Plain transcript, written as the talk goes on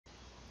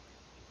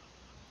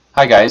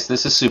Hi guys,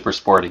 this is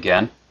Supersport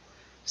again.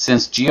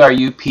 Since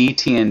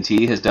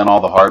GRUP has done all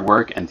the hard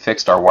work and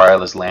fixed our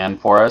wireless LAN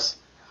for us,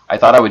 I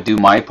thought I would do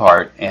my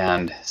part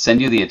and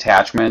send you the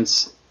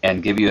attachments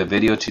and give you a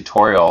video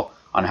tutorial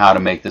on how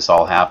to make this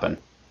all happen.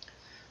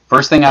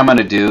 First thing I'm going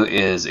to do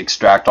is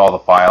extract all the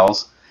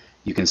files.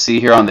 You can see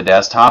here on the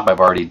desktop I've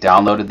already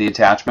downloaded the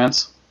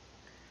attachments.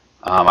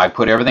 I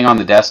put everything on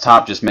the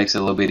desktop, just makes it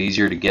a little bit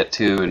easier to get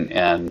to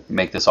and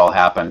make this all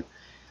happen.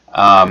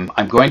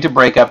 I'm going to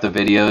break up the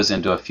videos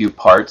into a few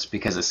parts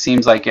because it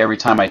seems like every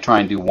time I try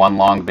and do one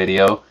long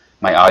video,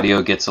 my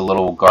audio gets a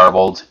little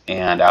garbled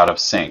and out of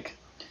sync.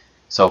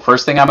 So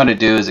first thing I'm going to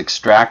do is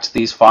extract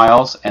these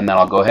files, and then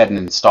I'll go ahead and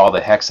install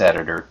the Hex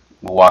Editor.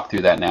 We'll walk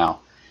through that now.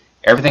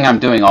 Everything I'm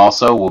doing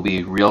also will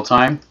be real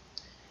time,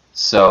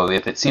 so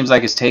if it seems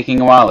like it's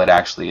taking a while, it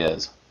actually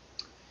is.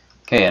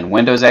 Okay, in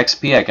Windows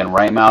XP I can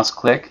right mouse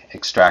click,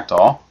 extract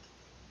all.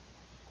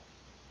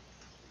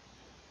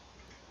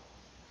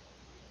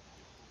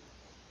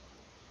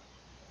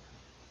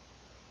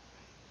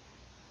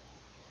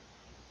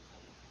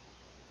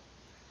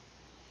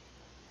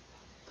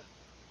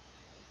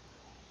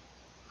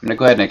 I'm going to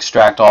go ahead and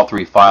extract all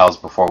three files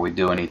before we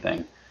do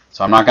anything.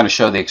 So I'm not going to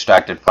show the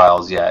extracted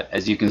files yet.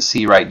 As you can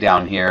see right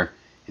down here,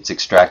 it's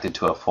extracted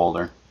to a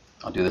folder.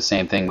 I'll do the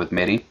same thing with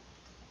MIDI.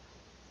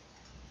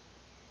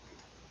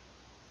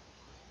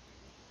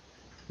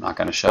 I'm not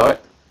going to show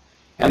it.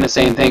 And the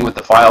same thing with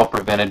the file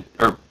provided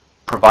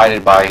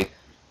by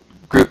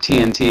Group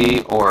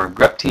TNT or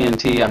Grep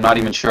TNT. I'm not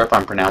even sure if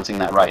I'm pronouncing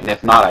that right, and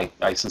if not,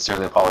 I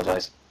sincerely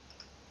apologize.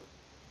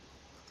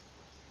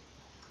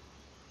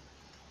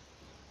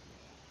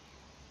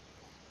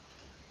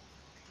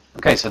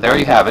 Okay, so there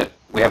you have it.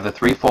 We have the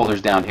three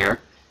folders down here.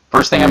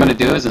 First thing I'm going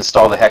to do is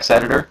install the Hex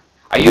Editor.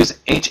 I use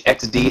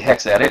HXD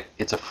Hex Edit.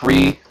 It's a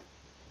free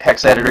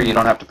Hex Editor you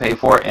don't have to pay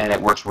for, and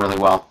it works really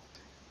well.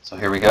 So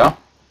here we go.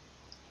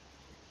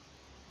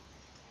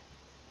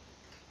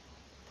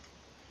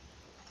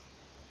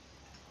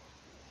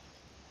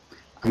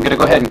 I'm going to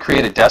go ahead and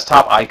create a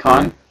desktop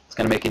icon. It's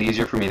going to make it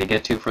easier for me to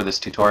get to for this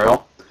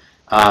tutorial.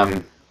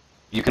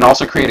 You can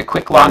also create a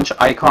quick launch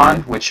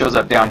icon, which shows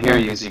up down here.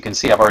 As you can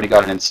see, I've already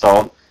got it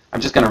installed. I'm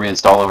just going to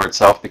reinstall over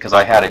itself because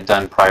I had it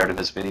done prior to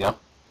this video.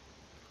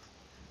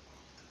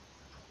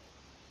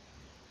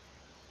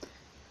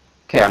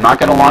 Okay, I'm not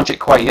going to launch it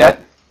quite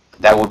yet.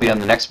 That will be on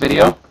the next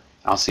video.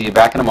 I'll see you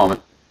back in a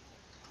moment.